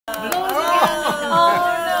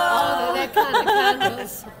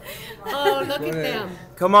Oh, look at them.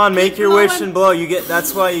 Come on, make your wish and blow. You get.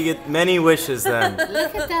 That's why you get many wishes then.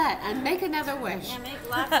 Look at that, and make another wish. Yeah, make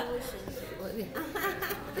lots of wishes.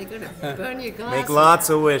 They're gonna burn your glasses. Make lots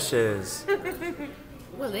of wishes.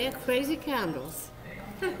 Well, they're crazy candles.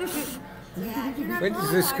 Yeah, you're not When does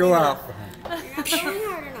blowing this hard go enough. out? You're not blowing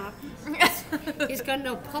hard enough. He's got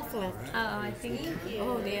no puff left. Oh, I think.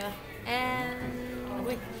 Oh, dear. And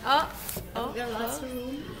Wait, oh, we got lots of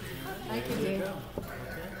room. I can do.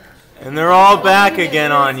 And they're all back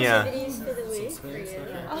again on you. Activities for the week for you.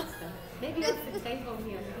 Maybe off the table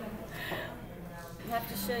here. I have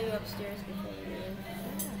to show you upstairs before we leave.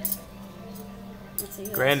 Let's see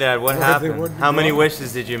who Granddad, what Well, they happened? wouldn't How many go.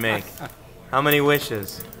 wishes did you make? How many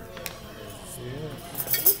wishes?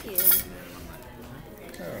 Thank you.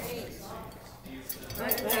 Great.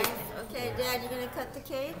 Okay, Dad, you gonna cut the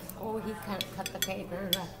cake? Oh, he cut the cake.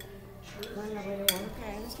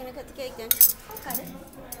 Okay, I'm just gonna cut the cake then. I'll cut it.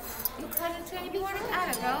 You cut it, Jane. You want to cut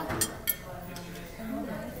it, girl?